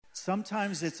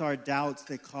sometimes it's our doubts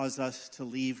that cause us to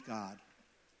leave God.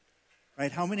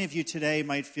 Right? How many of you today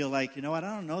might feel like, you know what,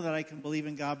 I don't know that I can believe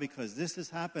in God because this has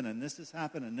happened and this has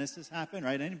happened and this has happened,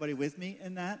 right? Anybody with me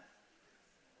in that?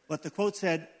 But the quote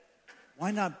said, why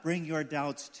not bring your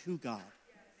doubts to God?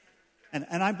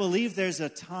 And I believe there's a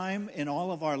time in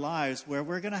all of our lives where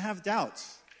we're going to have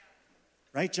doubts,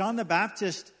 right? John the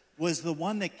Baptist was the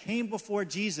one that came before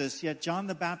Jesus, yet John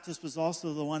the Baptist was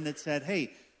also the one that said,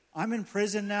 hey, I'm in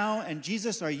prison now, and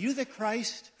Jesus, are you the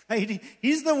Christ? Right?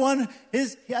 He's the one,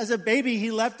 as a baby,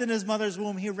 he left in his mother's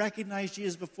womb. He recognized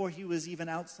Jesus before he was even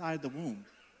outside the womb.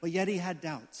 But yet he had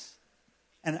doubts.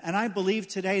 And I believe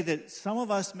today that some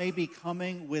of us may be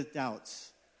coming with doubts.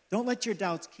 Don't let your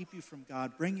doubts keep you from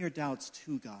God. Bring your doubts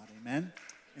to God. Amen?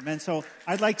 Amen. So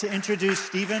I'd like to introduce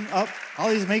Stephen. Oh,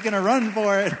 Holly's making a run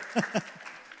for it.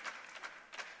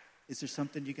 Is there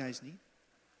something you guys need?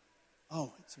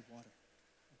 Oh, it's a water.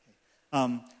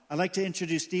 I'd like to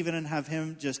introduce Stephen and have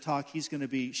him just talk. He's going to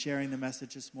be sharing the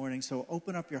message this morning. So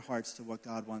open up your hearts to what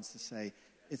God wants to say.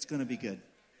 It's going to be good.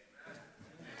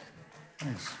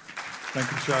 Thanks.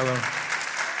 Thank you, Shiloh.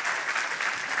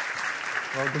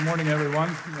 Well, good morning,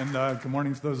 everyone. And good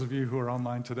morning to those of you who are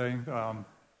online today.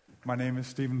 My name is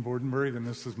Stephen Bordenbury, and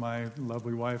this is my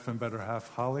lovely wife and better half,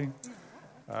 Holly.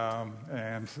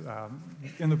 In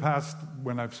the past,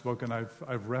 when I've spoken,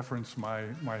 I've referenced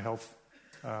my health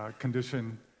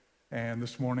condition, and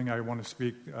this morning I want to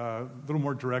speak a little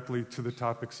more directly to the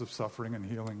topics of suffering and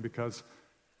healing, because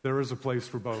there is a place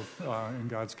for both in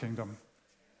God's kingdom.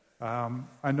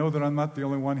 I know that I'm not the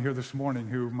only one here this morning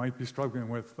who might be struggling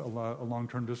with a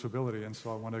long-term disability, and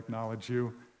so I want to acknowledge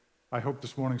you. I hope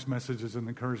this morning's message is an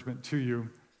encouragement to you,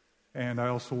 and I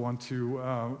also want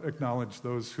to acknowledge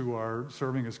those who are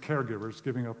serving as caregivers,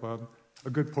 giving up a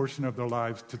good portion of their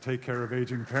lives to take care of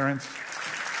aging parents.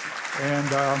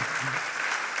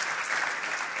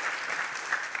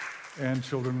 And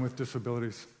children with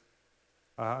disabilities.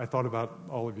 I thought about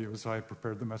all of you as I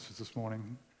prepared the message this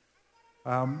morning.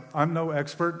 I'm no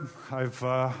expert.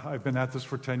 I've been at this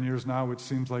for 10 years now, which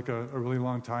seems like a really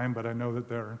long time, but I know that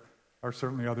there are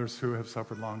certainly others who have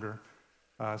suffered longer.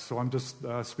 So I'm just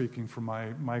speaking from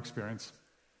my experience.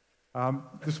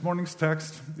 This morning's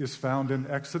text is found in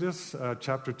Exodus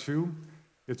chapter 2.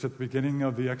 It's at the beginning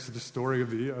of the Exodus story of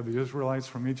the Israelites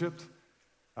from Egypt.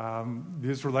 The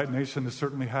Israelite nation has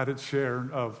certainly had its share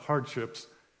of hardships,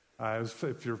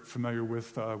 if you're familiar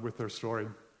with their story.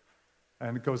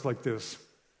 And it goes like this.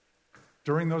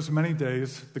 During those many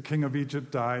days, the king of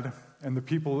Egypt died, and the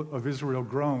people of Israel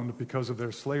groaned because of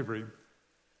their slavery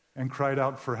and cried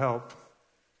out for help.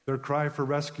 Their cry for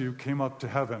rescue came up to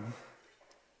heaven,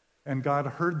 and God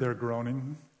heard their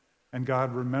groaning. And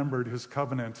God remembered his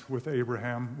covenant with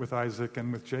Abraham, with Isaac,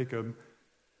 and with Jacob.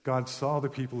 God saw the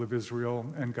people of Israel,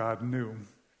 and God knew.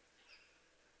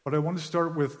 But I want to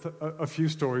start with a few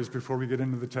stories before we get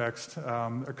into the text.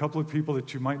 A couple of people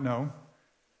that you might know.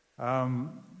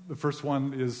 The first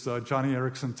one is Joni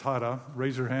Eareckson Tada.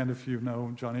 Raise your hand if you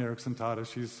know Joni Eareckson Tada.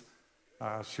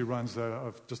 She runs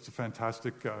just a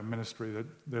fantastic ministry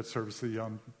that serves the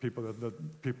young people, the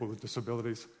people with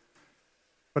disabilities.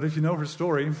 But if you know her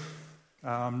story, in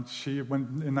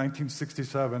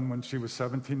 1967, when she was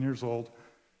 17 years old,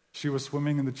 she was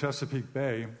swimming in the Chesapeake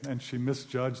Bay, and she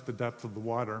misjudged the depth of the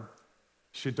water.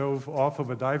 She dove off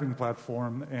of a diving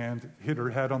platform and hit her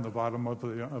head on the bottom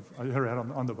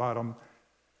on the bottom,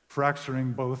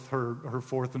 fracturing both her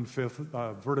fourth and fifth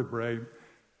vertebrae,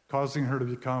 causing her to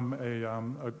become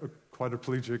a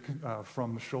quadriplegic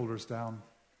from the shoulders down.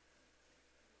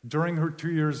 During her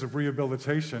 2 years of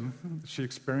rehabilitation, she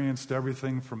experienced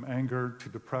everything from anger to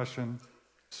depression,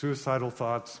 suicidal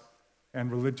thoughts, and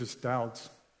religious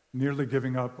doubts, nearly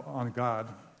giving up on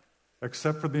God,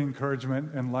 except for the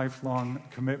encouragement and lifelong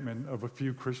commitment of a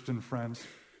few Christian friends.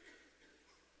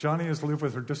 Joni has lived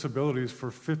with her disabilities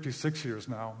for 56 years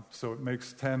now, so it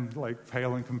makes 10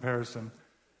 pale in comparison.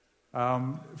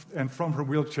 And from her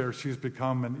wheelchair, she's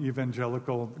become an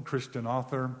evangelical Christian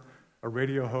author, a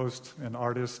radio host, an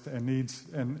artist,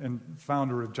 and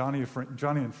founder of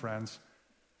Joni and Friends,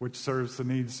 which serves the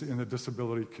needs in the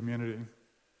disability community.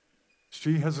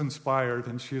 She has inspired,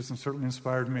 and she has certainly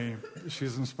inspired me,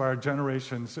 she's inspired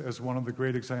generations as one of the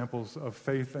great examples of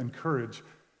faith and courage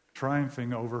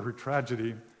triumphing over her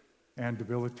tragedy and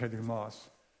debilitating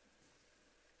loss.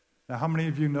 Now, how many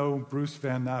of you know Bruce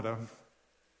Van Natta?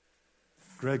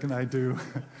 Greg and I do.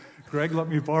 Greg let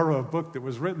me borrow a book that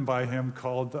was written by him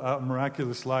called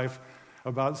Miraculous Life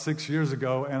about 6 years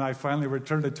ago, and I finally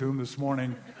returned it to him this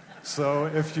morning. So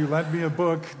if you lend me a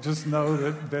book, just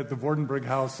know that the Bordenberg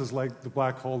House is like the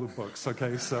black hole of books,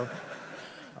 okay? So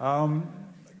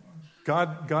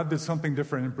God did something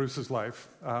different in Bruce's life.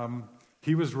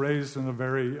 He was raised in a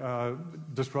very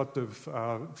disruptive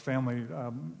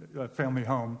family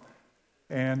home,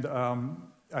 and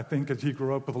I think as he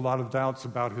grew up with a lot of doubts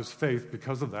about his faith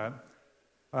because of that.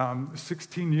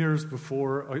 16 years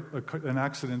before an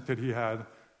accident that he had,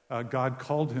 God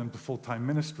called him to full-time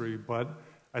ministry, but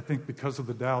I think because of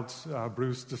the doubts,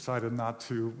 Bruce decided not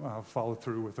to follow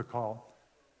through with the call.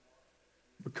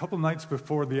 A couple nights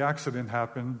before the accident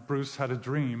happened, Bruce had a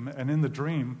dream, and in the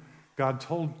dream,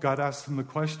 God asked him the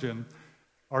question,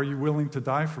 "Are you willing to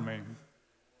die for me?"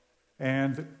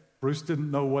 And Bruce didn't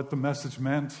know what the message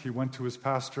meant. He went to his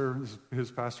pastor.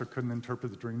 His pastor couldn't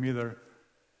interpret the dream either.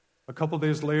 A couple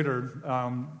days later,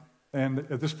 and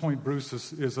at this point, Bruce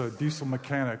is a diesel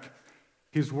mechanic.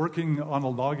 He's working on a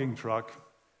logging truck,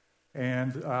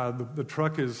 and the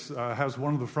truck has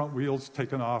one of the front wheels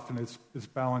taken off, and it's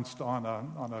balanced on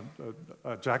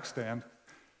a jack stand.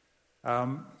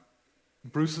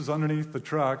 Bruce is underneath the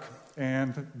truck,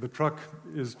 and the truck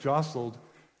is jostled,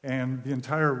 and the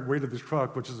entire weight of the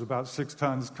truck, which is about 6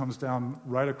 tons, comes down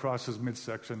right across his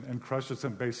midsection and crushes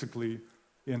him basically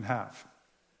in half.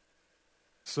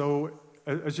 So,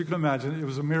 as you can imagine, it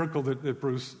was a miracle that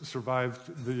Bruce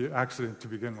survived the accident to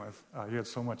begin with. He had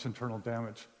so much internal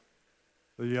damage.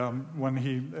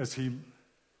 As he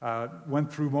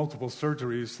went through multiple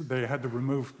surgeries, they had to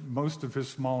remove most of his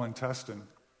small intestine.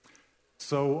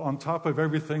 So on top of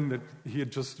everything that he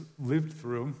had just lived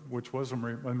through, which was a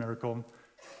miracle,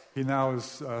 he now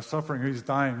is suffering. He's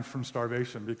dying from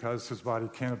starvation because his body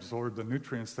can't absorb the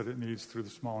nutrients that it needs through the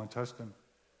small intestine.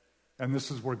 And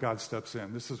this is where God steps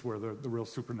in. This is where the real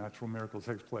supernatural miracle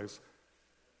takes place.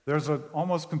 There's an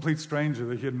almost complete stranger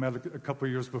that he had met a couple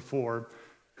of years before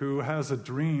who has a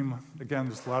dream. Again,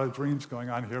 there's a lot of dreams going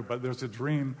on here, but there's a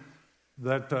dream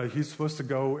that he's supposed to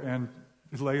go and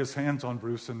lay his hands on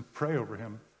Bruce and pray over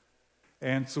him.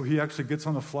 And so he actually gets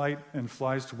on a flight and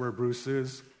flies to where Bruce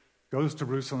is, goes to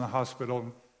Bruce in the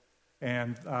hospital,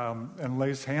 and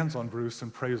lays hands on Bruce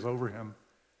and prays over him.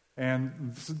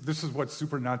 And this is what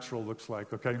supernatural looks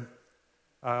like, okay?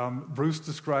 Bruce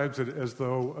describes it as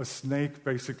though a snake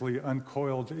basically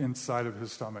uncoiled inside of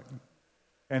his stomach.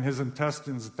 And his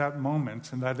intestines at that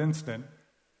moment, in that instant,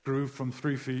 grew from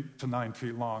 3 feet to 9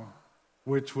 feet long,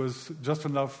 which was just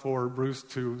enough for Bruce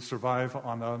to survive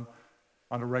on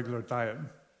a regular diet.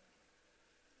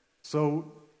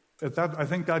 So I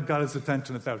think God got his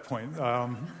attention at that point.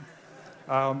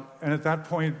 And at that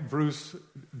point, Bruce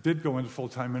did go into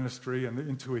full-time ministry and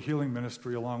into a healing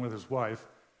ministry along with his wife.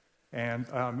 And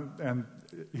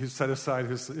he set aside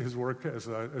his work as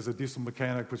a diesel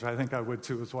mechanic, which I think I would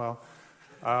too as well.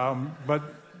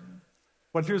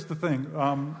 But here's the thing.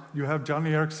 You have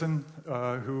Johnny Erickson,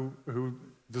 who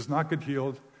does not get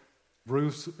healed,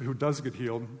 Bruce, who does get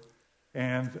healed,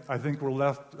 and I think we're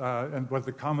left, and what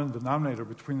the common denominator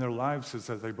between their lives is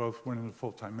that they both went into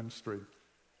full-time ministry.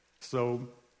 So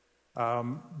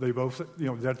they both,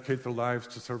 dedicate their lives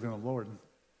to serving the Lord.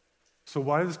 So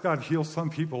why does God heal some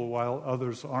people while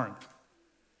others aren't?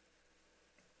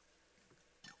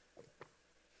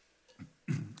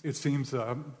 It seems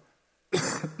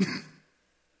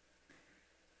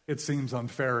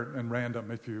unfair and random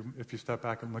if you step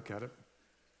back and look at it.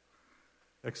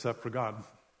 Except for God,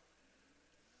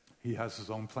 He has His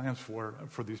own plans for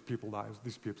these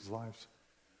people's lives.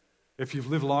 If you've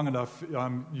lived long enough,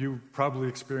 you probably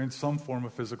experienced some form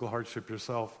of physical hardship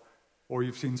yourself, or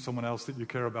you've seen someone else that you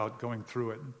care about going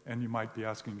through it, and you might be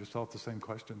asking yourself the same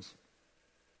questions.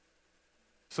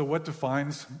 So what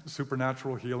defines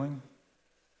supernatural healing?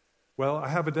 Well, I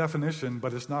have a definition,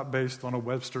 but it's not based on a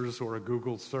Webster's or a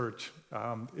Google search.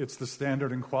 It's the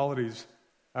standard and qualities,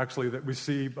 actually, that we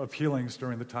see of healings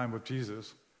during the time of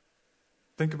Jesus.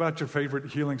 Think about your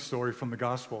favorite healing story from the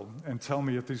gospel and tell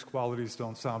me if these qualities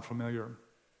don't sound familiar.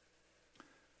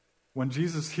 When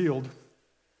Jesus healed,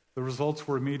 the results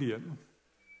were immediate.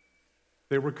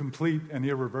 They were complete and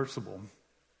irreversible.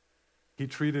 He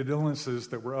treated illnesses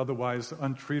that were otherwise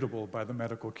untreatable by the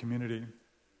medical community.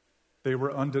 They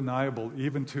were undeniable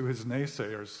even to his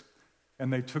naysayers,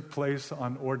 and they took place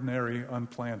on ordinary,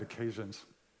 unplanned occasions.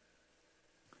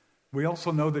 We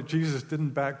also know that Jesus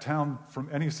didn't back down from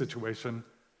any situation,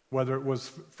 whether it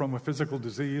was from a physical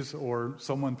disease or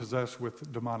someone possessed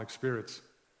with demonic spirits.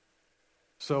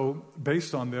 So,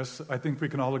 based on this, I think we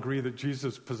can all agree that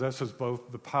Jesus possesses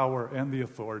both the power and the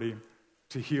authority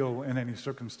to heal in any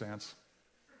circumstance.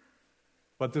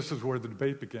 But this is where the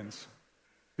debate begins.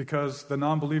 Because the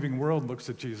non-believing world looks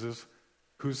at Jesus,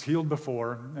 who's healed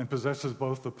before and possesses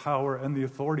both the power and the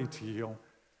authority to heal,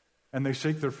 and they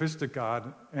shake their fist at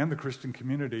God and the Christian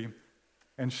community,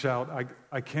 and shout,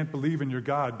 I can't believe in your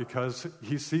God, because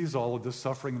he sees all of this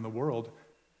suffering in the world,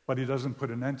 but he doesn't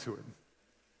put an end to it.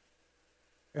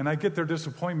 And I get their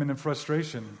disappointment and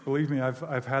frustration. Believe me,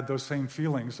 I've had those same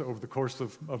feelings over the course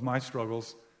of my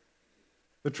struggles.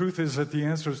 The truth is that the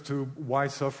answers to why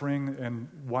suffering and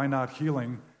why not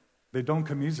healing, they don't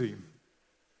come easy.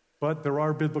 But there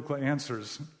are biblical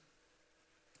answers,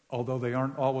 although they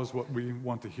aren't always what we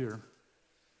want to hear.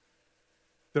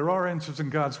 There are answers in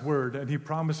God's Word, and he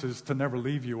promises to never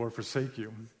leave you or forsake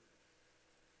you.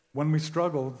 When we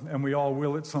struggle, and we all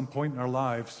will at some point in our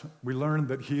lives, we learn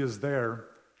that he is there,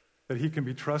 that he can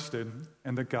be trusted,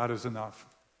 and that God is enough.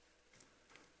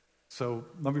 So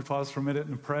let me pause for a minute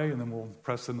and pray, and then we'll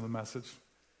press into the message.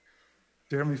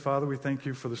 Dear Heavenly Father, we thank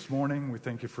you for this morning. We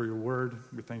thank you for your word.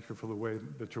 We thank you for the way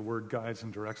that your word guides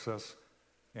and directs us.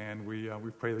 And we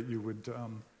pray that you would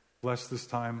bless this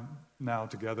time now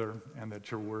together, and that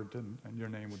your word and your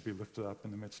name would be lifted up in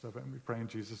the midst of it. And we pray in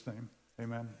Jesus' name.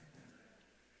 Amen.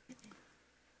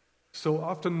 So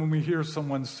often when we hear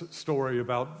someone's story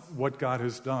about what God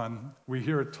has done, we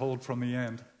hear it told from the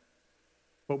end.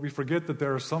 But we forget that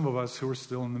there are some of us who are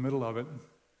still in the middle of it,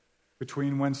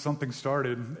 between when something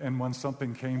started and when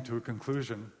something came to a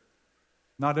conclusion.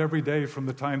 Not every day from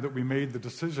the time that we made the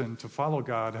decision to follow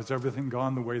God has everything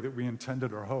gone the way that we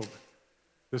intended or hoped.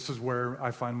 This is where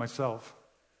I find myself.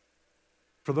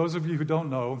 For those of you who don't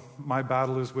know, my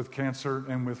battle is with cancer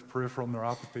and with peripheral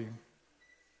neuropathy.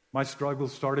 My struggle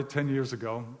started 10 years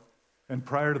ago, and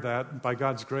prior to that, by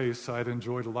God's grace, I had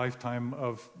enjoyed a lifetime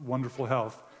of wonderful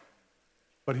health.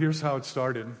 But here's how it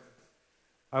started.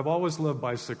 I've always loved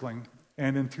bicycling,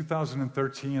 and in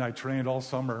 2013, I trained all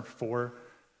summer for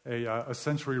a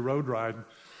Century Road Ride,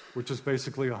 which is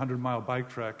basically a 100-mile bike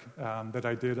trek that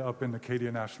I did up in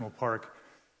Acadia National Park.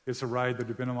 It's a ride that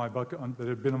had been on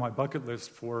my bucket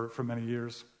list for many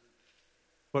years.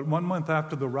 But 1 month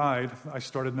after the ride, I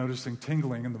started noticing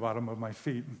tingling in the bottom of my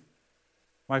feet.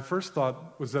 My first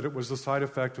thought was that it was a side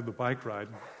effect of the bike ride,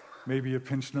 maybe a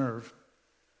pinched nerve.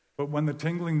 But when the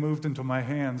tingling moved into my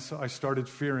hands, I started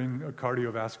fearing a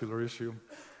cardiovascular issue.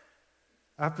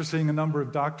 After seeing a number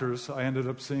of doctors, I ended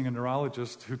up seeing a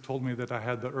neurologist who told me that I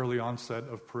had the early onset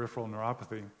of peripheral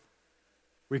neuropathy.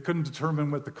 We couldn't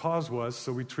determine what the cause was,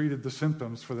 so we treated the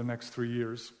symptoms for the next 3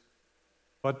 years.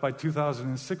 But by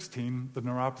 2016, the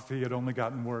neuropathy had only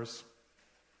gotten worse.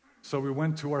 So we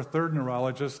went to our third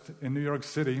neurologist in New York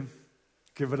City.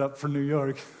 Give it up for New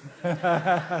York.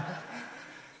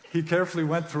 He carefully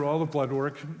went through all the blood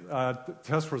work,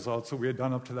 test results that we had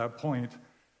done up to that point,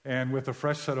 and with a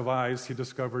fresh set of eyes, he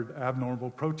discovered abnormal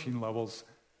protein levels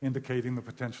indicating the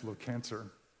potential of cancer.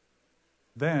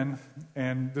 Then,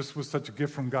 and this was such a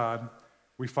gift from God,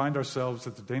 we find ourselves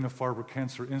at the Dana-Farber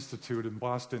Cancer Institute in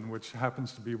Boston, which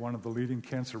happens to be one of the leading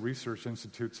cancer research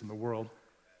institutes in the world,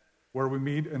 where we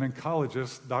meet an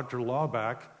oncologist, Dr.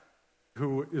 Lawback,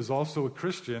 who is also a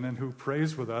Christian and who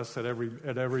prays with us at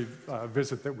every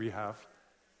visit that we have.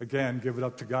 Again, give it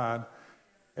up to God.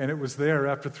 And it was there,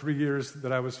 after 3 years,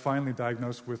 that I was finally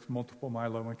diagnosed with multiple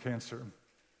myeloma cancer.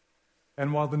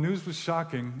 And while the news was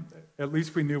shocking, at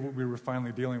least we knew what we were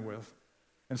finally dealing with.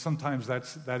 And sometimes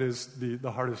that is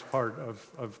the hardest part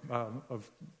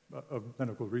of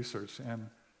medical research.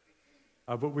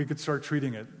 But we could start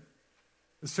treating it.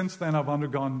 Since then, I've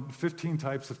undergone 15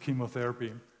 types of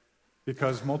chemotherapy,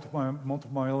 because multiple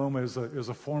myeloma is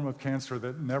a form of cancer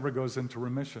that never goes into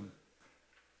remission.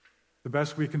 The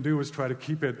best we can do is try to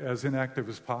keep it as inactive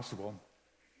as possible.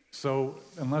 So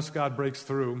unless God breaks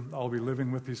through, I'll be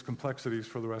living with these complexities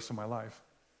for the rest of my life.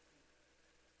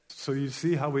 So you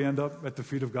see how we end up at the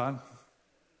feet of God?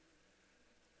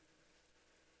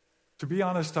 To be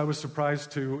honest, I was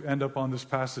surprised to end up on this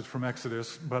passage from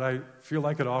Exodus, but I feel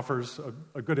like it offers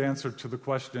a good answer to the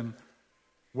question,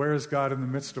 where is God in the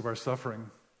midst of our suffering?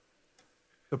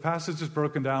 The passage is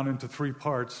broken down into 3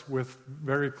 parts with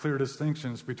very clear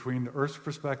distinctions between Earth's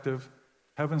perspective,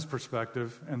 heaven's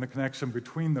perspective, and the connection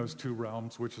between those 2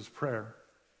 realms, which is prayer.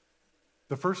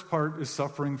 The first part is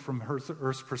suffering from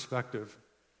Earth's perspective.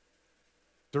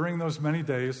 During those many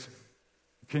days,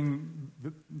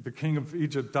 the king of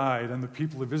Egypt died, and the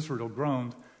people of Israel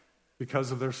groaned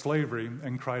because of their slavery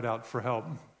and cried out for help.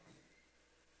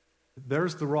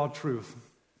 There's the raw truth.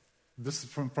 This is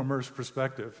from Earth's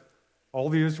perspective. All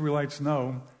the Israelites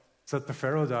know is that the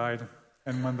Pharaoh died,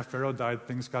 and when the Pharaoh died,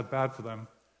 things got bad for them.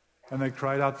 And they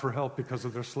cried out for help because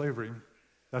of their slavery.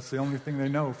 That's the only thing they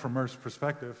know from Earth's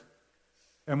perspective.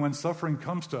 And when suffering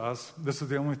comes to us, this is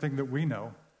the only thing that we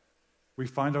know. We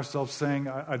find ourselves saying,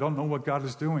 I don't know what God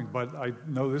is doing, but I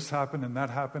know this happened and that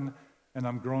happened, and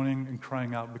I'm groaning and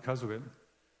crying out because of it.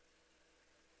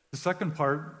 The second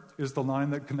part is the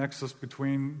line that connects us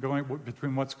between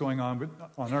what's going on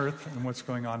earth and what's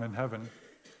going on in heaven.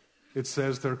 It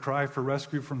says their cry for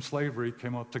rescue from slavery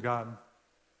came up to God.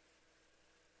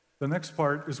 The next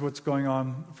part is what's going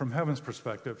on from heaven's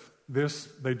perspective. This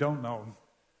they don't know.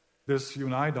 This you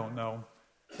and I don't know,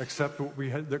 except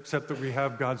that we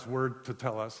have God's word to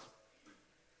tell us.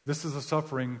 This is a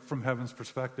suffering from heaven's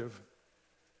perspective.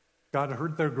 God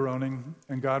heard their groaning,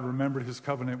 and God remembered his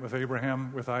covenant with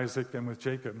Abraham, with Isaac, and with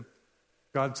Jacob.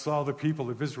 God saw the people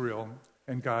of Israel,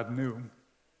 and God knew.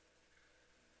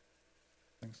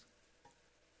 Thanks.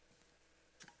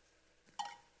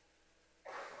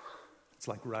 It's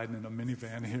like riding in a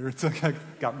minivan here. It's like I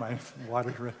got my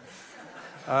water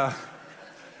ready.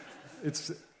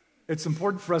 It's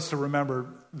important for us to remember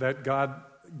that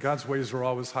God's ways are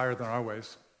always higher than our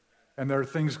ways. And there are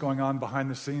things going on behind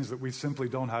the scenes that we simply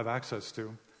don't have access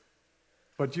to.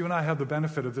 But you and I have the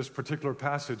benefit of this particular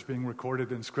passage being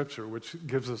recorded in Scripture, which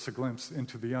gives us a glimpse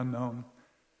into the unknown,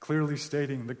 clearly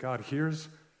stating that God hears,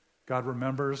 God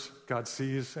remembers, God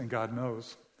sees, and God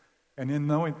knows. And in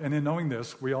knowing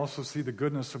this, we also see the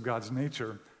goodness of God's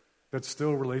nature that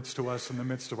still relates to us in the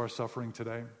midst of our suffering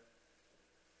today.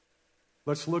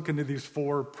 Let's look into these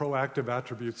 4 proactive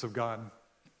attributes of God.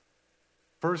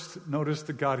 First, notice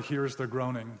that God hears their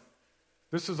groaning.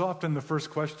 This is often the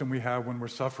first question we have when we're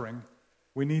suffering.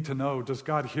 We need to know, does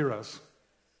God hear us?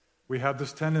 We have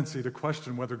this tendency to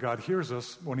question whether God hears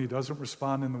us when he doesn't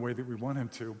respond in the way that we want him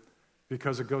to,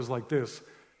 because it goes like this.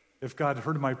 If God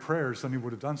heard my prayers, then he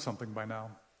would have done something by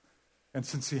now. And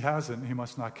since he hasn't, he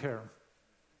must not care.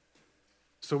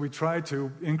 So we try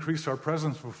to increase our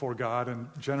presence before God and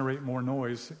generate more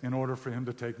noise in order for him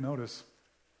to take notice.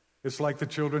 It's like the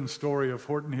children's story of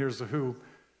Horton Hears the Who,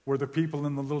 where the people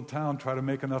in the little town try to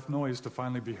make enough noise to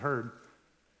finally be heard.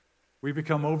 We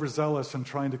become overzealous in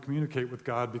trying to communicate with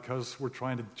God because we're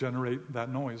trying to generate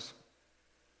that noise.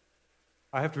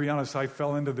 I have to be honest, I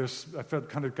fell into this,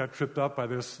 got tripped up by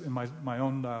this in my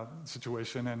own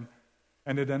situation,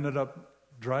 and it ended up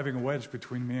driving a wedge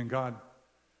between me and God.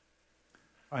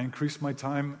 I increased my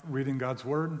time reading God's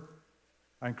Word.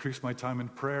 I increased my time in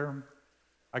prayer.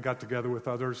 I got together with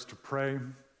others to pray.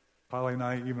 Polly and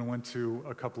I even went to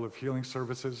a couple of healing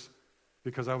services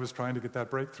because I was trying to get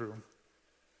that breakthrough.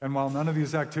 And while none of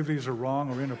these activities are wrong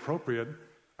or inappropriate,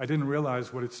 I didn't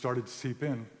realize what had started to seep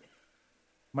in.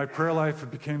 My prayer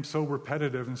life became so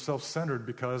repetitive and self-centered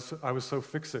because I was so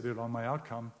fixated on my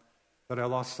outcome that I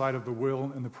lost sight of the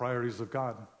will and the priorities of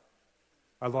God.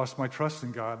 I lost my trust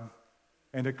in God,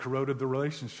 and it corroded the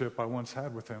relationship I once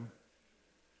had with him.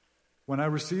 When I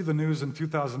received the news in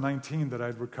 2019 that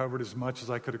I'd recovered as much as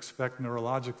I could expect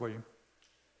neurologically,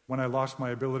 when I lost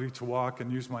my ability to walk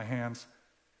and use my hands,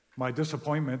 my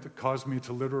disappointment caused me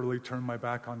to literally turn my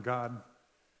back on God.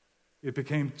 It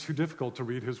became too difficult to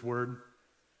read his word,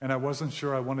 and I wasn't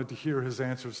sure I wanted to hear his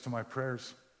answers to my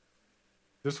prayers.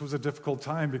 This was a difficult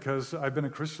time because I've been a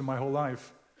Christian my whole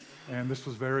life, and this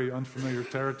was very unfamiliar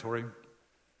territory.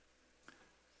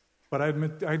 But I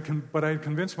had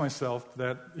convinced myself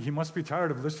that he must be tired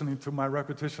of listening to my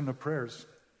repetition of prayers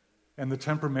and the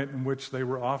temperament in which they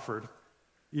were offered,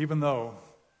 even though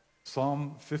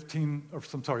Psalm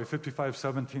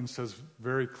 55:17 says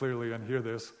very clearly, and hear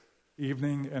this,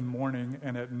 evening and morning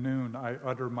and at noon I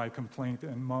utter my complaint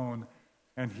and moan,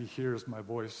 and he hears my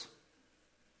voice.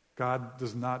 God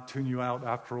does not tune you out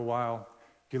after a while.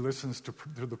 He listens to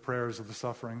the prayers of the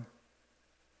suffering.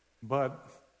 But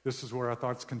this is where our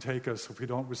thoughts can take us if we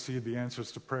don't receive the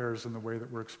answers to prayers in the way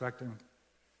that we're expecting.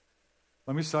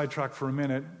 Let me sidetrack for a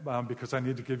minute because I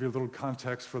need to give you a little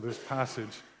context for this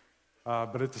passage,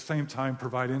 but at the same time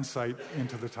provide insight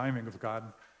into the timing of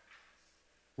God.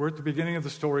 We're at the beginning of the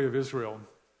story of Israel.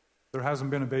 There hasn't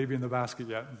been a baby in the basket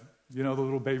yet. You know the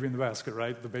little baby in the basket,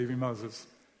 right? The baby Moses.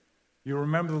 You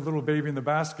remember the little baby in the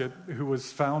basket who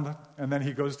was found, and then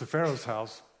he goes to Pharaoh's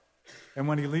house. And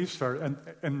when he leaves Pharaoh,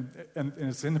 and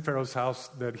it's in Pharaoh's house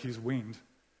that he's weaned.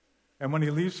 And when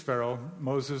he leaves Pharaoh,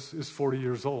 Moses is 40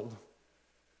 years old.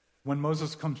 When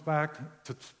Moses comes back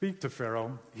to speak to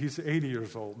Pharaoh, he's 80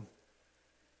 years old.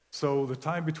 So the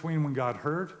time between when God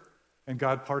heard and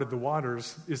God parted the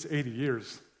waters is 80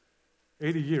 years.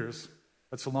 80 years.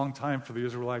 That's a long time for the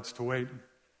Israelites to wait.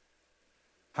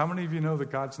 How many of you know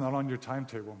that God's not on your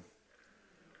timetable?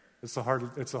 It's a hard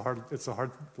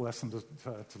lesson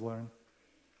to learn.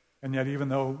 And yet, even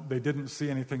though they didn't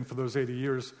see anything for those 80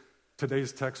 years,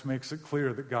 today's text makes it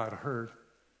clear that God heard.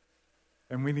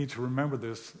 And we need to remember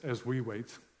this as we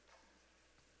wait.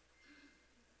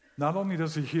 Not only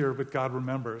does he hear, but God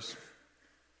remembers.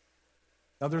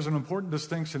 Now, there's an important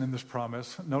distinction in this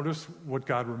promise. Notice what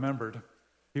God remembered.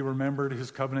 He remembered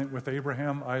his covenant with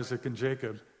Abraham, Isaac, and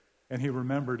Jacob, and he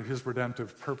remembered his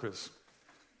redemptive purpose.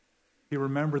 He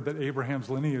remembered that Abraham's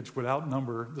lineage would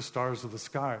outnumber the stars of the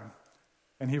sky,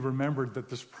 and he remembered that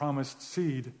this promised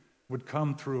seed would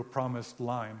come through a promised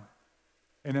line.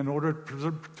 And in order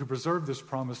to preserve this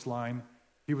promised line,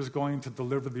 he was going to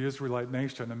deliver the Israelite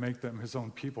nation and make them his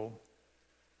own people.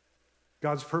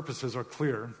 God's purposes are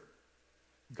clear.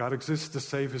 God exists to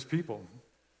save his people.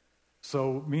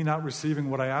 So me not receiving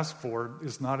what I asked for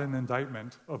is not an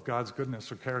indictment of God's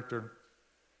goodness or character.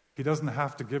 He doesn't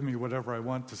have to give me whatever I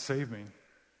want to save me,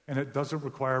 and it doesn't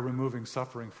require removing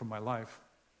suffering from my life.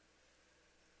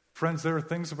 Friends, there are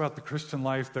things about the Christian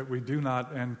life that we do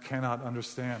not and cannot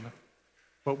understand,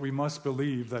 but we must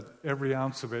believe that every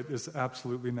ounce of it is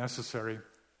absolutely necessary,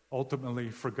 ultimately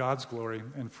for God's glory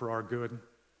and for our good.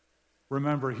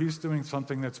 Remember, he's doing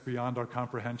something that's beyond our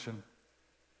comprehension.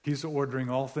 He's ordering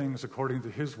all things according to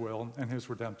his will and his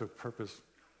redemptive purpose.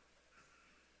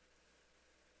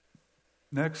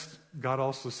 Next, God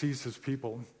also sees his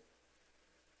people.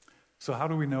 So how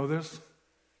do we know this?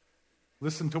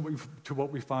 Listen to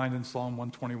what we find in Psalm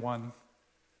 121.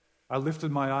 I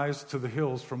lifted my eyes to the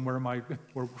hills from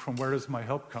where does my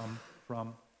help come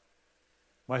from?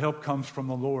 My help comes from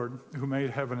the Lord who made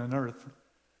heaven and earth.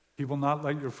 He will not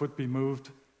let your foot be moved.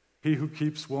 He who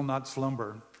keeps will not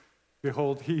slumber.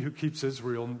 Behold, he who keeps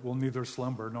Israel will neither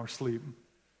slumber nor sleep.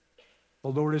 The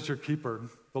Lord is your keeper.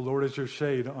 The Lord is your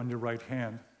shade on your right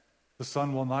hand. The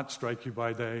sun will not strike you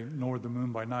by day, nor the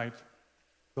moon by night.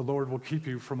 The Lord will keep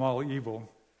you from all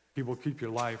evil. He will keep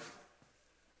your life.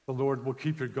 The Lord will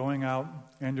keep your going out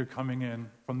and your coming in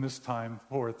from this time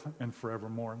forth and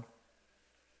forevermore.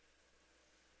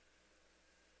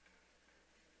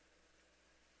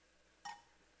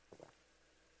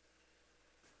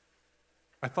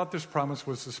 I thought this promise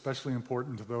was especially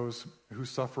important to those who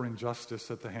suffer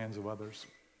injustice at the hands of others.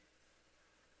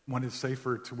 When it's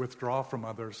safer to withdraw from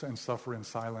others and suffer in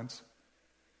silence.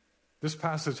 This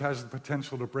passage has the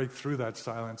potential to break through that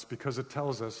silence because it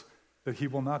tells us that he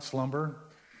will not slumber,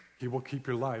 he will keep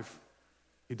your life.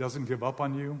 He doesn't give up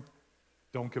on you,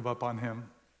 don't give up on him.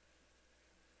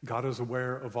 God is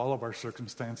aware of all of our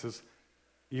circumstances,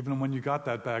 even when you got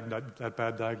that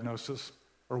bad diagnosis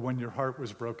or when your heart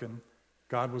was broken.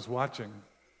 God was watching.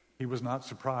 He was not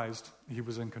surprised. He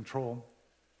was in control.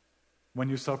 When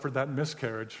you suffered that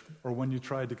miscarriage or when you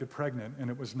tried to get pregnant and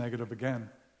it was negative again,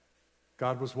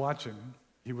 God was watching.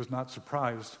 He was not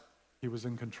surprised. He was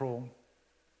in control.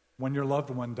 When your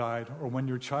loved one died or when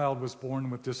your child was born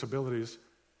with disabilities,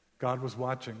 God was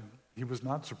watching. He was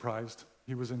not surprised.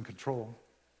 He was in control.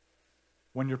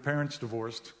 When your parents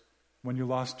divorced, when you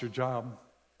lost your job,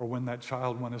 or when that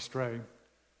child went astray,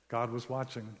 God was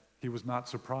watching. He was not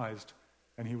surprised,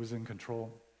 and he was in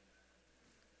control.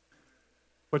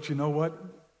 But you know what?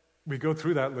 We go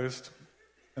through that list,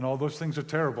 and all those things are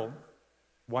terrible.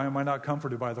 Why am I not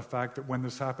comforted by the fact that when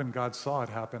this happened, God saw it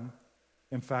happen?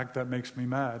 In fact, that makes me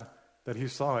mad that he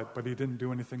saw it, but he didn't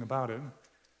do anything about it.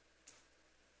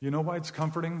 You know why it's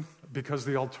comforting? Because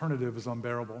the alternative is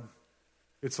unbearable.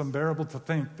 It's unbearable to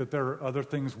think that there are other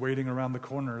things waiting around the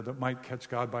corner that might catch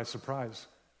God by surprise.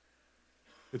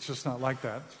 It's just not like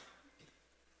that.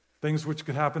 Things which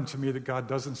could happen to me that God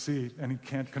doesn't see and he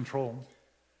can't control.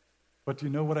 But do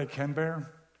you know what I can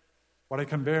bear? What I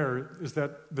can bear is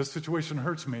that this situation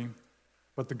hurts me,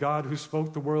 but the God who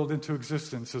spoke the world into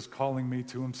existence is calling me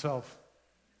to himself.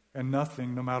 And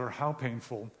nothing, no matter how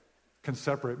painful, can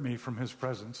separate me from his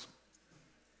presence.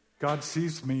 God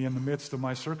sees me in the midst of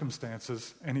my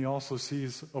circumstances, and he also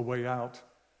sees a way out,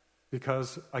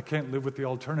 because I can't live with the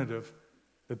alternative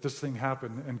that this thing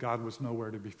happened and God was nowhere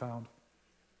to be found.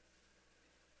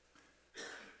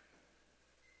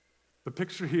 The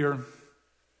picture here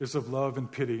is of love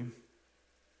and pity.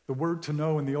 The word to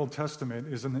know in the Old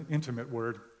Testament is an intimate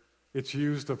word. It's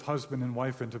used of husband and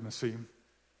wife intimacy.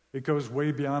 It goes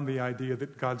way beyond the idea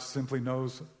that God simply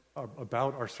knows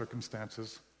about our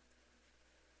circumstances.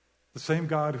 The same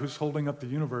God who's holding up the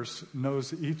universe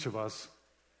knows each of us.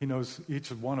 He knows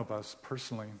each one of us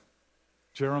personally.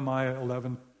 Jeremiah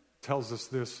 11 tells us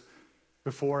this: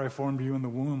 before I formed you in the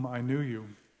womb, I knew you.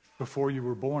 Before you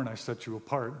were born, I set you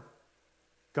apart.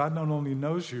 God not only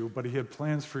knows you, but he had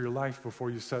plans for your life before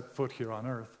you set foot here on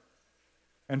earth.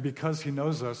 And because he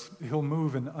knows us, he'll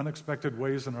move in unexpected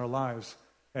ways in our lives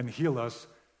and heal us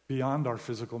beyond our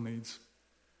physical needs.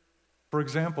 For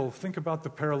example, think about the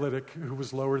paralytic who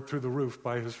was lowered through the roof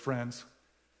by his friends.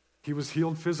 He was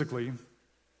healed physically,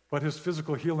 but his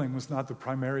physical healing was not the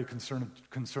primary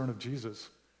concern of Jesus.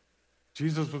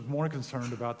 Jesus was more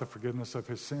concerned about the forgiveness of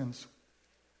his sins.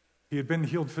 He had been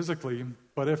healed physically,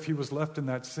 but if he was left in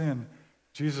that sin,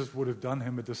 Jesus would have done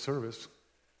him a disservice.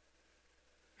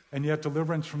 And yet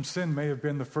deliverance from sin may have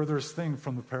been the furthest thing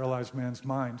from the paralyzed man's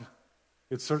mind.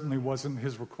 It certainly wasn't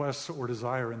his request or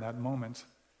desire in that moment.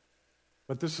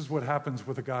 But this is what happens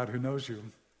with a God who knows you.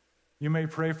 You may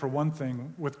pray for one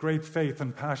thing with great faith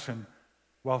and passion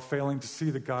while failing to see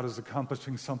that God is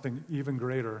accomplishing something even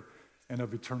greater and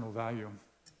of eternal value.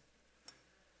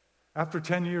 After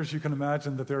 10 years, you can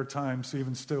imagine that there are times,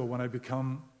 even still, when I've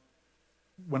become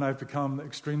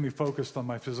extremely focused on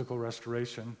my physical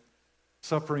restoration.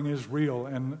 Suffering is real,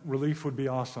 and relief would be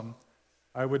awesome.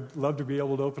 I would love to be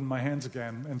able to open my hands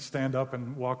again and stand up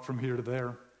and walk from here to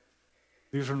there.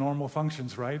 These are normal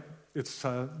functions, right? It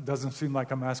doesn't seem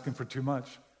like I'm asking for too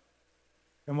much.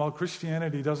 And while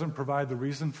Christianity doesn't provide the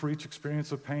reason for each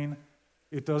experience of pain,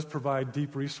 it does provide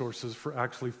deep resources for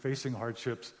actually facing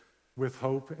hardships with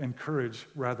hope and courage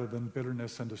rather than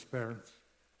bitterness and despair.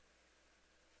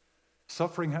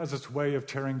 Suffering has its way of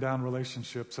tearing down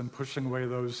relationships and pushing away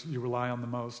those you rely on the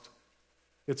most.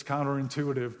 It's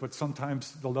counterintuitive, but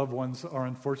sometimes the loved ones are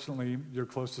unfortunately your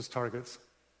closest targets.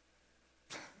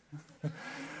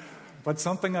 But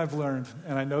something I've learned,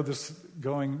 and I know this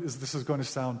is going to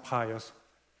sound pious,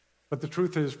 but the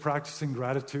truth is practicing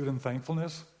gratitude and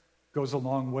thankfulness goes a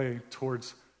long way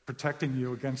towards protecting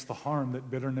you against the harm that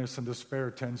bitterness and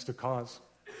despair tends to cause.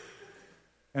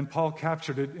 And Paul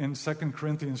captured it in 2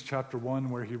 Corinthians chapter 1,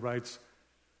 where he writes,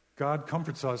 God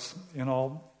comforts us in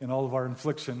all of our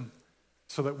affliction,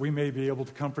 so that we may be able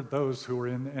to comfort those who are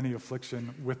in any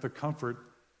affliction with the comfort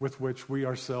with which we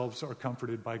ourselves are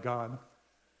comforted by God.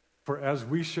 For as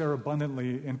we share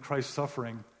abundantly in Christ's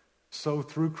suffering, so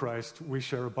through Christ we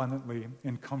share abundantly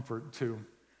in comfort too.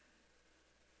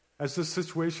 As this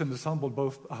situation has humbled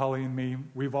both Holly and me,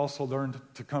 we've also learned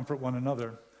to comfort one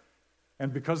another.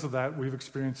 And because of that, we've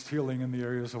experienced healing in the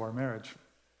areas of our marriage,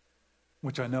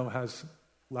 which I know has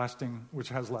lasting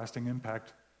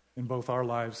impact in both our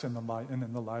lives and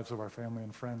in the lives of our family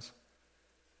and friends.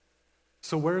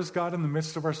 So where is God in the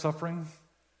midst of our suffering?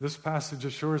 This passage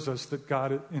assures us that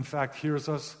God, in fact, hears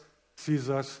us, sees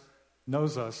us,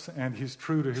 knows us, and he's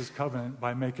true to his covenant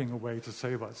by making a way to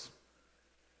save us.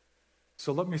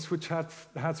 So let me switch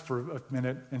hats for a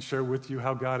minute and share with you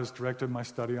how God has directed my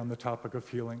study on the topic of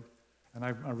healing. And I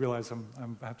realize I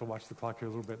have to watch the clock here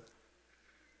a little bit.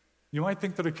 You might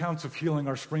think that accounts of healing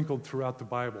are sprinkled throughout the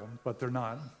Bible, but they're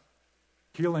not.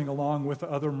 Healing, along with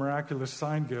other miraculous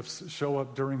sign gifts, show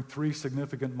up during 3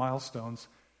 significant milestones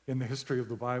in the history of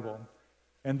the Bible.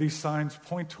 And these signs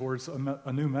point towards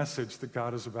a new message that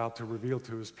God is about to reveal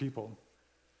to his people.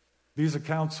 These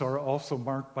accounts are also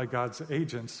marked by God's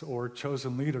agents or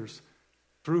chosen leaders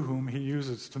through whom he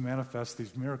uses to manifest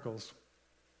these miracles.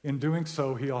 In doing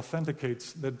so, he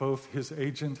authenticates that both his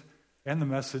agent and the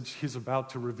message he's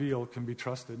about to reveal can be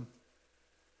trusted.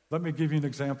 Let me give you an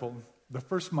example. The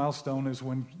first milestone is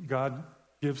when God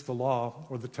gives the law,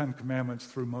 or the 10 Commandments,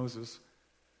 through Moses.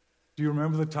 Do you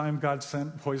remember the time God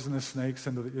sent poisonous snakes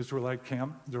into the Israelite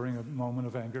camp during a moment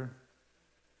of anger?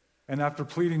 And after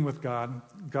pleading with God,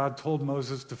 God told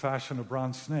Moses to fashion a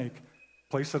bronze snake,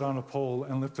 place it on a pole,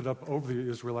 and lift it up over the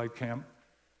Israelite camp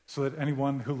so that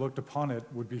anyone who looked upon it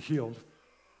would be healed.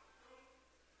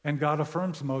 And God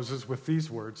affirms Moses with these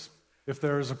words, "If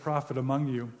there is a prophet among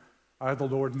you, I, the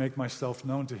Lord, make myself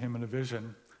known to him in a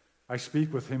vision. I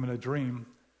speak with him in a dream.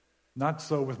 Not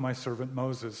so with my servant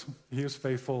Moses. He is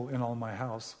faithful in all my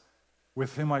house.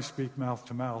 With him I speak mouth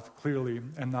to mouth, clearly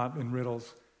and not in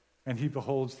riddles, and he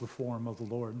beholds the form of the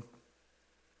Lord."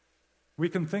 We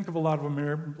can think of a lot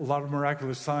of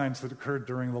miraculous signs that occurred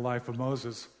during the life of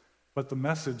Moses, but the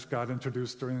message God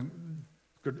introduced through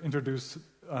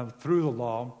the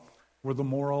law were the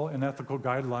moral and ethical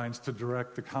guidelines to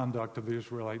direct the conduct of the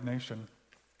Israelite nation.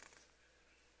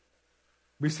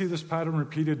 We see this pattern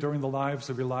repeated during the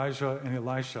lives of Elijah and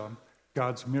Elisha,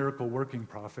 God's miracle-working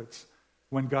prophets,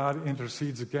 when God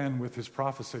intercedes again with his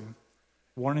prophecy,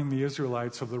 warning the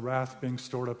Israelites of the wrath being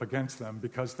stored up against them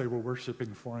because they were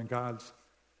worshiping foreign gods.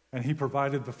 And he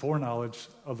provided the foreknowledge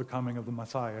of the coming of the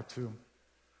Messiah, too.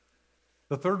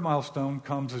 The third milestone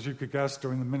comes, as you could guess,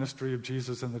 during the ministry of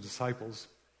Jesus and the disciples.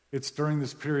 It's during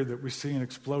this period that we see an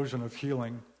explosion of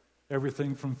healing,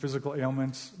 everything from physical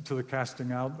ailments to the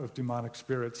casting out of demonic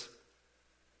spirits.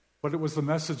 But it was the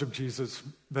message of Jesus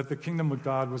that the kingdom of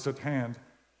God was at hand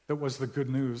that was the good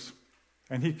news.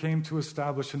 And he came to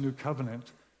establish a new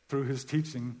covenant through his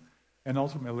teaching and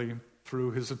ultimately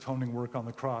through his atoning work on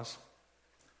the cross.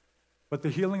 But the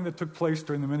healing that took place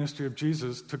during the ministry of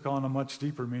Jesus took on a much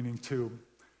deeper meaning too.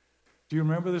 Do you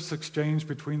remember this exchange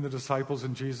between the disciples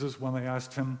and Jesus when they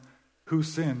asked him, who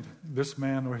sinned, this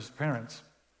man or his parents,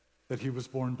 that he was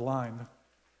born blind?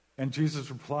 And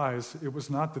Jesus replies, it was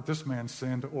not that this man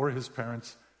sinned or his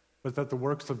parents, but that the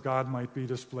works of God might be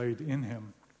displayed in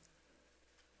him.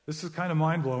 This is kind of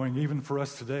mind-blowing even for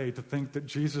us today to think that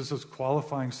Jesus is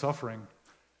qualifying suffering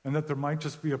and that there might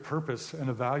just be a purpose and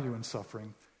a value in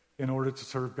suffering in order to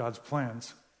serve God's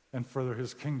plans and further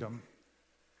his kingdom.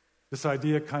 This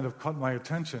idea kind of caught my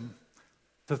attention,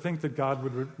 to think that God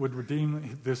would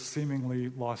redeem this seemingly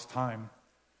lost time,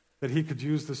 that he could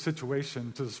use this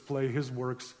situation to display his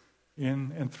works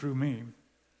in and through me.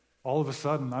 All of a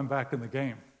sudden, I'm back in the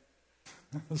game.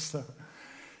 So,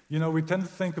 we tend to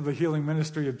think of the healing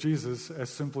ministry of Jesus as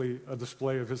simply a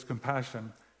display of his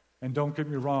compassion. And don't get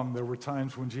me wrong, there were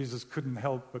times when Jesus couldn't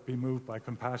help but be moved by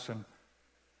compassion.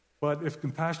 But if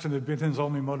compassion had been his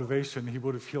only motivation, he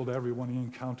would have healed everyone he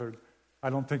encountered. I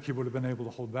don't think he would have been able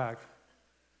to hold back.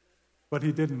 But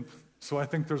he didn't, so I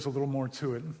think there's a little more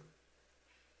to it.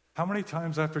 How many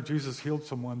times after Jesus healed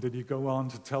someone did he go on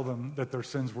to tell them that their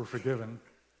sins were forgiven?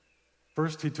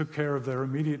 First, he took care of their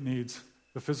immediate needs,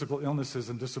 the physical illnesses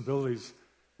and disabilities,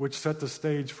 which set the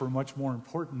stage for a much more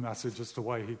important message as to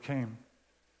why he came.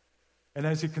 And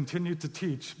as he continued to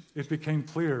teach, it became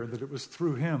clear that it was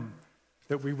through him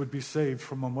that we would be saved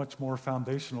from a much more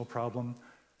foundational problem,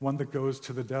 one that goes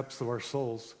to the depths of our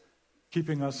souls,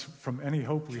 keeping us from any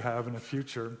hope we have in a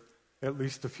future, at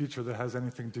least a future that has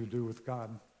anything to do with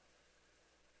God.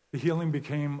 The healing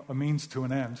became a means to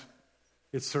an end.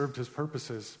 It served his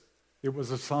purposes. It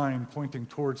was a sign pointing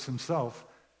towards himself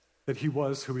that he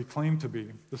was who he claimed to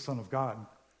be, the Son of God.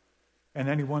 And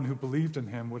anyone who believed in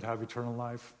him would have eternal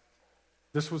life.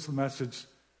 This was the message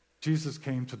Jesus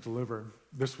came to deliver.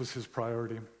 This was his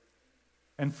priority.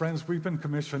 And friends, we've been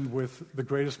commissioned with the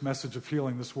greatest message of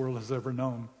healing this world has ever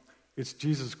known. It's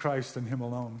Jesus Christ and him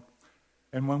alone.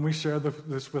 And when we share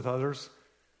this with others,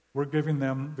 we're giving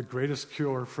them the greatest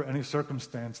cure for any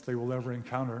circumstance they will ever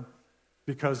encounter,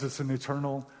 because it's an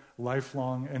eternal,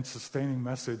 lifelong, and sustaining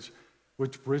message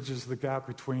which bridges the gap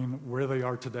between where they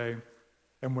are today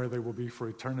and where they will be for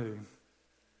eternity.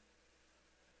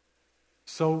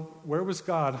 So where was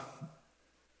God?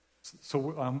 So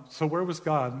where was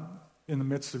God in the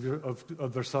midst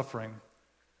of their suffering?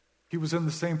 He was in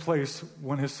the same place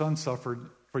when his Son suffered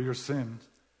for your sin,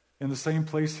 in the same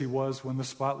place he was when the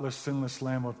spotless, sinless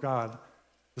Lamb of God,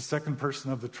 the second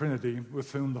person of the Trinity,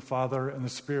 with whom the Father and the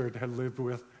Spirit had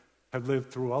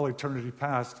lived through all eternity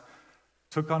past,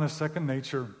 took on a second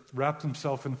nature, wrapped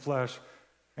himself in flesh,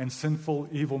 and sinful,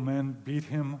 evil men beat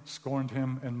him, scorned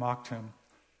him, and mocked him.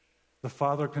 The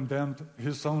Father condemned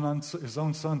his own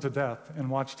Son to death and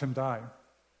watched him die.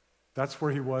 That's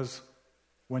where he was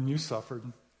when you suffered,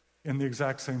 in the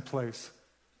exact same place.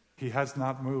 He has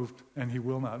not moved, and he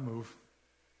will not move.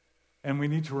 And we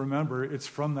need to remember it's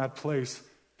from that place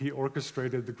he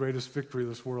orchestrated the greatest victory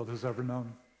this world has ever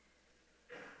known.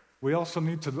 We also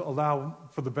need to allow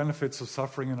for the benefits of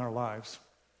suffering in our lives.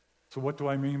 So what do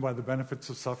I mean by the benefits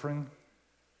of suffering?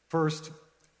 First,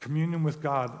 communion with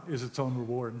God is its own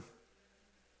reward.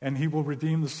 And he will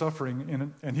redeem the suffering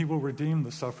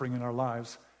in our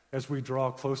lives as we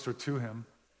draw closer to him.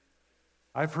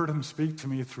 I've heard him speak to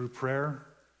me through prayer.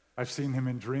 I've seen him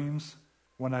in dreams.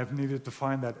 When I've needed to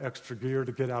find that extra gear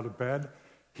to get out of bed,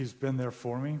 he's been there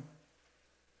for me.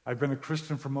 I've been a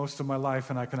Christian for most of my life,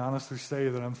 and I can honestly say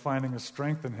that I'm finding a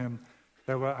strength in him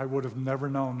that I would have never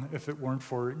known if it weren't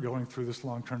for going through this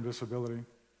long-term disability.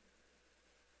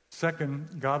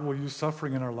 Second, God will use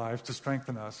suffering in our lives to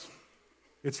strengthen us.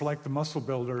 It's like the muscle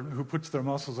builder who puts their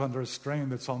muscles under a strain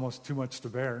that's almost too much to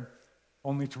bear,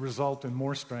 only to result in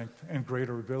more strength and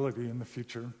greater ability in the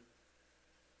future.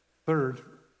 Third,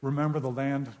 remember the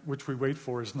land which we wait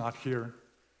for is not here.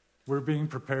 We're being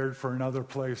prepared for another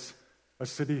place, a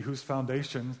city whose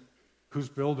foundation, whose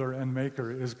builder and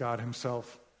maker is God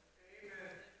himself.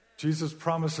 Amen. Jesus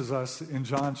promises us in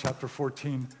John chapter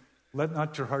 14, "Let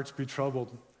not your hearts be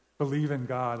troubled. Believe in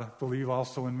God, believe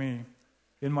also in me.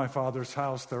 In my Father's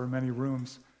house there are many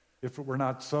rooms. If it were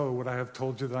not so, would I have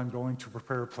told you that I'm going to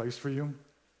prepare a place for you?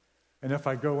 And if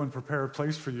I go and prepare a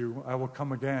place for you, I will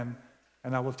come again,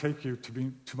 and I will take you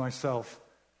to myself,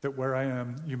 that where I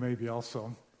am, you may be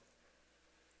also."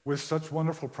 With such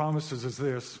wonderful promises as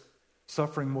this,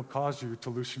 suffering will cause you to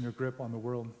loosen your grip on the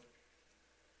world.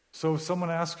 So if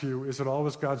someone asks you, is it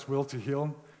always God's will to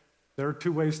heal? There are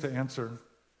two ways to answer.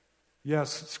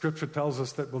 Yes, Scripture tells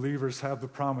us that believers have the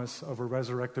promise of a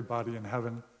resurrected body in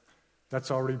heaven. That's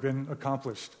already been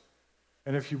accomplished.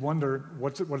 And if you wonder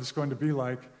what it's going to be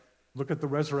like, look at the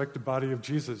resurrected body of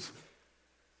Jesus.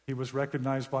 He was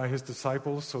recognized by his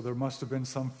disciples, so there must have been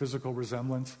some physical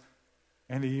resemblance.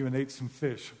 and he even ate some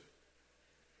fish.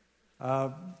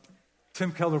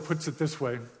 Tim Keller puts it this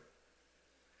way: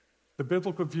 the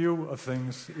biblical view of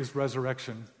things is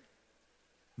resurrection,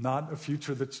 not a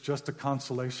future that's just a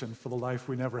consolation for the life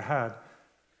we never had,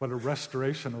 but a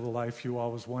restoration of the life you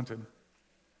always wanted.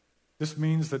 This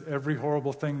means that every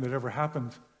horrible thing that ever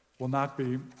happened will not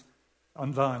be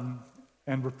undone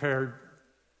and repaired,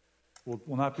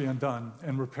 will not be undone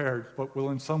and repaired, but will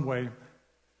in some way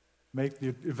make the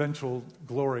eventual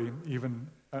glory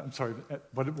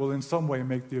but it will in some way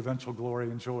make the eventual glory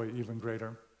and joy even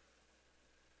greater.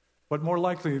 But more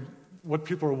likely, what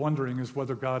people are wondering is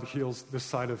whether God heals this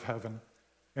side of heaven.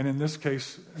 And in this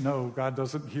case, no, God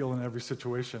doesn't heal in every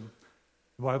situation.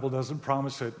 The Bible doesn't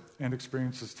promise it, and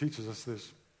experiences teaches us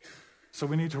this. So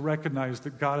we need to recognize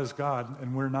that God is God,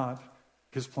 and we're not.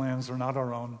 His plans are not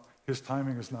our own. His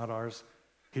timing is not ours.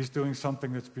 He's doing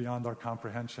something that's beyond our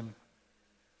comprehension.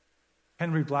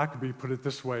 Henry Blackaby put it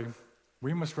this way: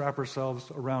 we must wrap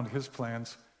ourselves around his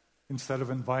plans instead of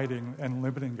inviting and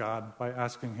limiting God by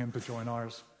asking him to join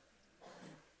ours.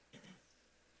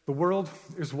 The world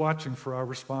is watching for our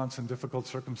response in difficult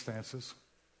circumstances.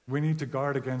 We need to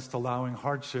guard against allowing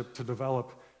hardship to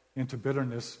develop into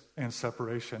bitterness and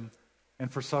separation,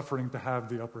 and for suffering to have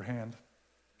the upper hand.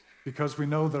 Because we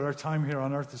know that our time here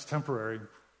on earth is temporary,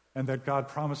 and that God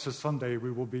promises someday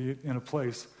we will be in a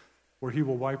place where he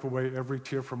will wipe away every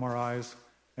tear from our eyes,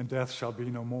 and death shall be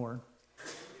no more.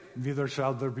 Neither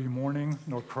shall there be mourning,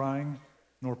 nor crying,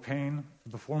 nor pain, for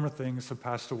the former things have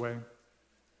passed away.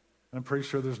 And I'm pretty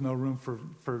sure there's no room for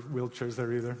wheelchairs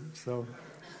there either. So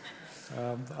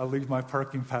I'll leave my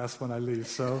parking pass when I leave.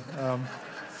 So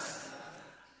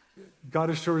God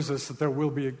assures us that there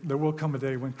will come a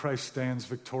day when Christ stands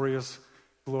victorious,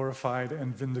 glorified,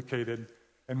 and vindicated.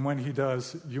 And when he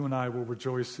does, you and I will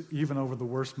rejoice even over the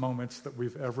worst moments that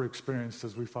we've ever experienced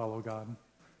as we follow God.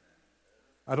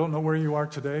 I don't know where you are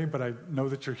today, but I know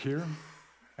that you're here.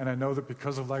 And I know that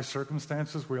because of life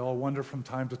circumstances, we all wonder from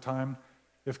time to time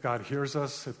if God hears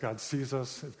us, if God sees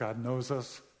us, if God knows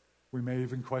us. We may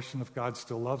even question if God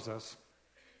still loves us.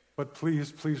 But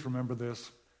please, please remember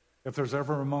this. If there's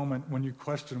ever a moment when you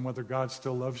question whether God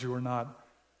still loves you or not,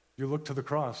 you look to the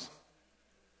cross.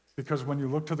 Because when you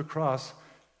look to the cross,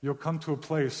 you'll come to a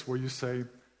place where you say,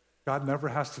 God never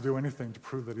has to do anything to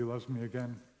prove that he loves me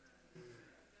again.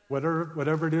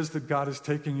 Whatever it is that God is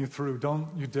taking you through, don't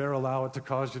you dare allow it to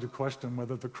cause you to question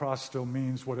whether the cross still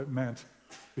means what it meant,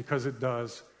 because it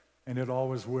does, and it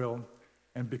always will.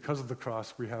 And because of the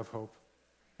cross, we have hope.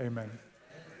 Amen.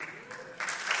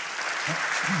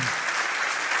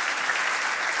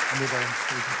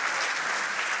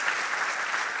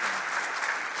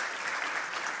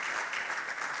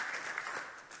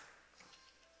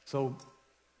 So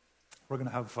we're going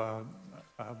to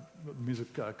have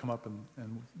music come up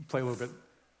and play a little bit.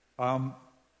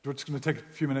 We're just going to take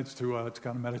a few minutes to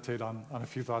kind of meditate on a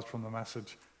few thoughts from the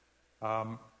message. A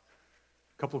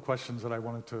couple of questions that I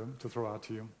wanted to throw out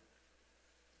to you.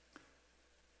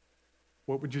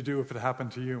 What would you do if it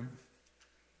happened to you?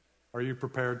 Are you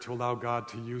prepared to allow God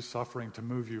to use suffering to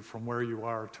move you from where you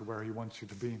are to where he wants you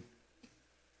to be?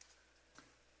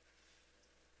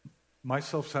 My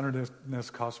self-centeredness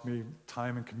cost me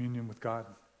time and communion with God.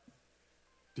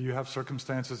 Do you have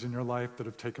circumstances in your life that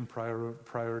have taken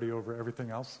priority over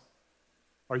everything else?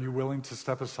 Are you willing to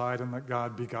step aside and let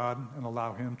God be God and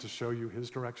allow him to show you his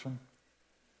direction?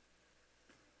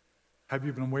 Have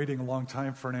you been waiting a long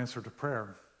time for an answer to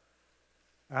prayer?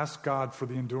 Ask God for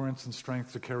the endurance and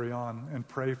strength to carry on, and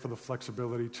pray for the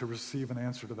flexibility to receive an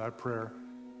answer to that prayer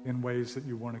in ways that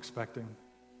you weren't expecting.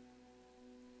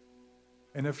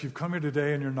 And if you've come here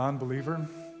today and you're a non-believer,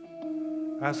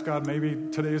 ask God, maybe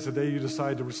today is the day you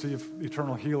decide to receive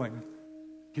eternal healing.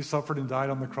 He suffered and died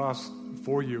on the cross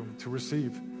for you to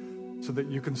receive, so that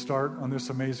you can start on this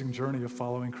amazing journey of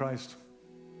following Christ.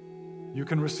 You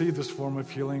can receive this form of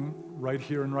healing right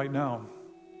here and right now.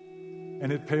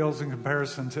 And it pales in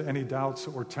comparison to any doubts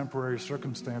or temporary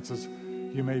circumstances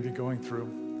you may be going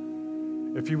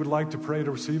through. If you would like to pray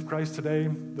to receive Christ today,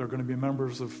 there are going to be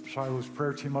members of Shiloh's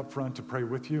prayer team up front to pray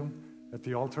with you at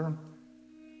the altar.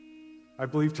 I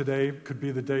believe today could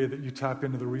be the day that you tap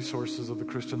into the resources of the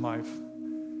Christian life,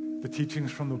 the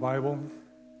teachings from the Bible,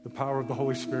 the power of the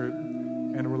Holy Spirit,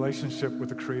 and a relationship with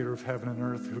the Creator of heaven and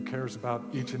earth who cares about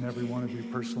each and every one of you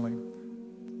personally.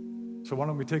 So why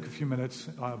don't we take a few minutes,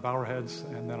 bow our heads,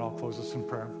 and then I'll close us in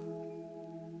prayer.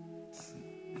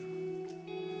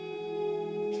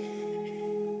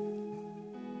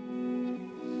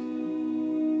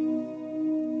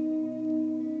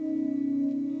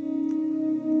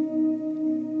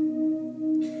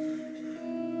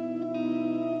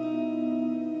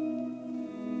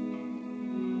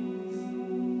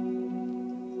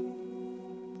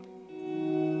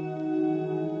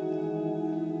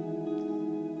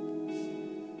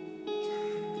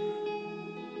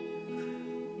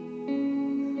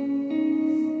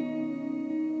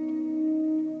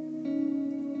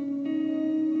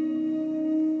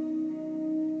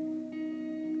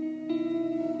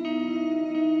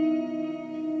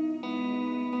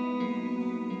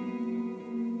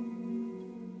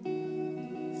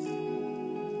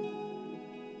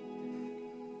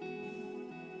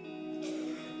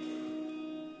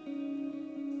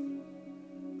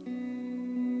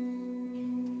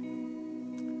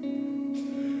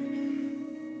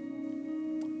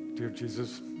 Dear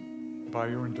Jesus, by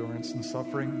your endurance and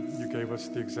suffering, you gave us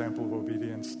the example of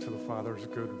obedience to the Father's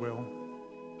good will.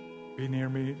 Be near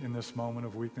me in this moment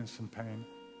of weakness and pain,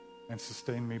 and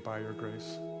sustain me by your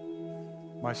grace.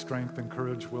 My strength and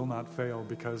courage will not fail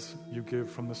because you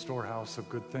give from the storehouse of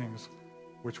good things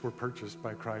which were purchased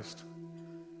by Christ.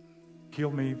 Heal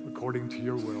me according to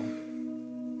your will,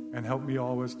 and help me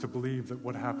always to believe that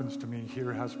what happens to me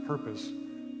here has purpose,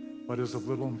 but is of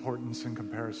little importance in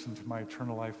comparison to my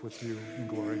eternal life with you in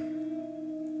glory.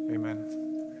 Amen.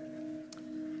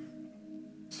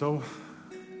 So,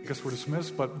 I guess we're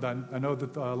dismissed, but I know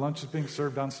that lunch is being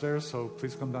served downstairs, so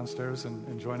please come downstairs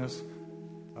and join us.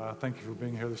 Thank you for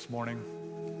being here this morning.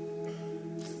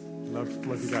 Love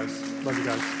you guys. Love you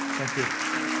guys. Thank you.